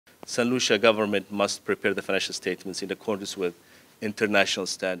St. Lucia government must prepare the financial statements in accordance with international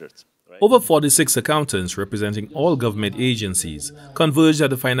standards. Over 46 accountants representing all government agencies converged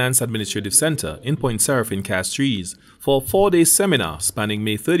at the Finance Administrative Center in Point Seraphin, Castries for a 4-day seminar spanning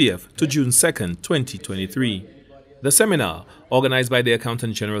May 30th to June 2nd, 2023. The seminar, organized by the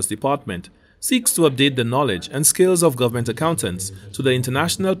Accountant General's Department, seeks to update the knowledge and skills of government accountants to the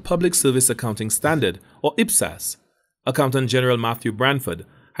International Public Service Accounting Standard, or IPSAS. Accountant General Matthew Branford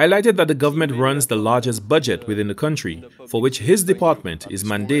highlighted that the government runs the largest budget within the country, for which his department is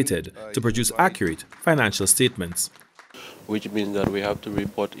mandated to produce accurate financial statements. Which means that we have to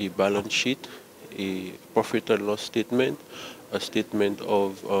report a balance sheet, a profit and loss statement, a statement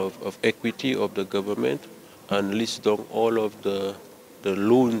of equity of the government, and list down all of the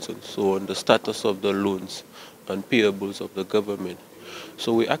loans and so on, the status of the loans and payables of the government.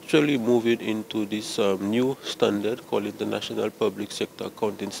 So we actually moving into this new standard called International Public Sector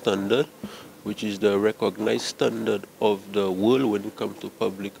Accounting Standard, which is the recognized standard of the world when it comes to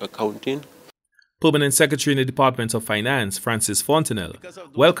public accounting. Permanent Secretary in the Department of Finance, Francis Fontenelle,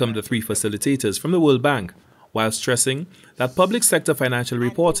 welcomed the 3 facilitators from the World Bank, while stressing that public sector financial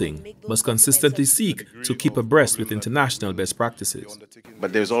reporting must consistently seek to keep abreast with international best practices.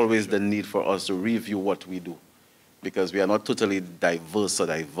 But there's always the need for us to review what we do, because we are not totally diverse or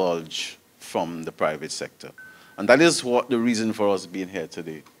divulge from the private sector. And that is what the reason for us being here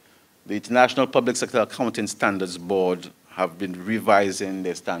today. The International Public Sector Accounting Standards Board have been revising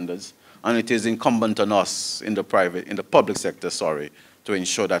their standards, and it is incumbent on us in the public sector, to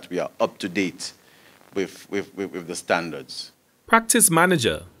ensure that we are up to date with the standards. Practice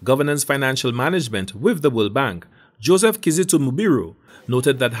Manager, Governance Financial Management with the World Bank, Joseph Kizito Mubiru,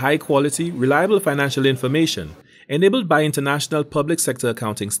 noted that high-quality, reliable financial information enabled by international public sector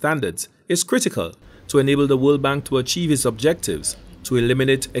accounting standards is critical to enable the World Bank to achieve its objectives to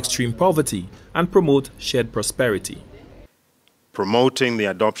eliminate extreme poverty and promote shared prosperity. Promoting the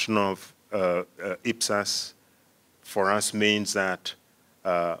adoption of IPSAS for us means that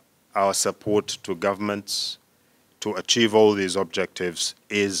our support to governments to achieve all these objectives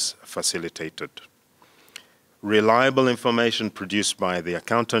is facilitated. Reliable information produced by the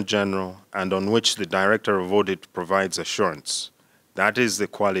Accountant General and on which the Director of Audit provides assurance. That is the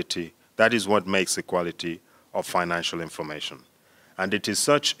quality, that is what makes the quality of financial information. And it is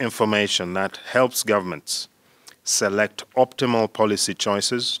such information that helps governments select optimal policy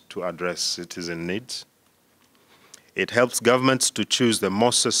choices to address citizen needs. It helps governments to choose the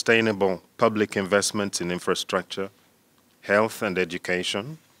most sustainable public investments in infrastructure, health and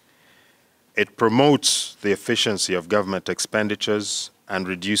education. It promotes the efficiency of government expenditures and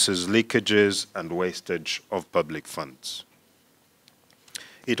reduces leakages and wastage of public funds.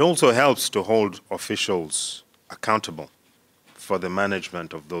 It also helps to hold officials accountable for the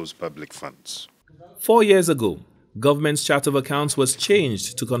management of those public funds. 4 years ago, government's chart of accounts was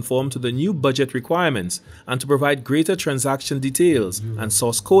changed to conform to the new budget requirements and to provide greater transaction details and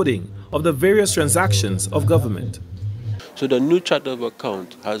source coding of the various transactions of government. So the new chart of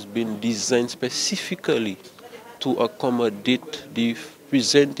account has been designed specifically to accommodate the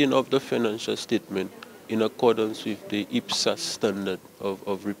presenting of the financial statement in accordance with the IPSAS standard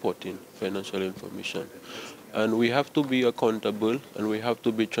of reporting financial information. And we have to be accountable and we have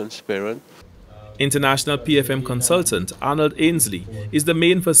to be transparent. International PFM consultant Arnold Ainsley is the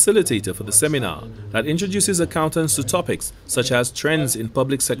main facilitator for the seminar that introduces accountants to topics such as trends in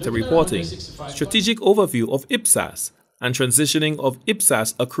public sector reporting, strategic overview of IPSAS, and transitioning of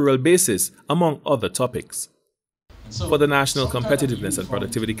IPSAS accrual basis, among other topics. For the National Competitiveness and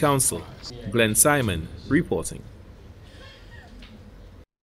Productivity Council, Glenn Simon reporting.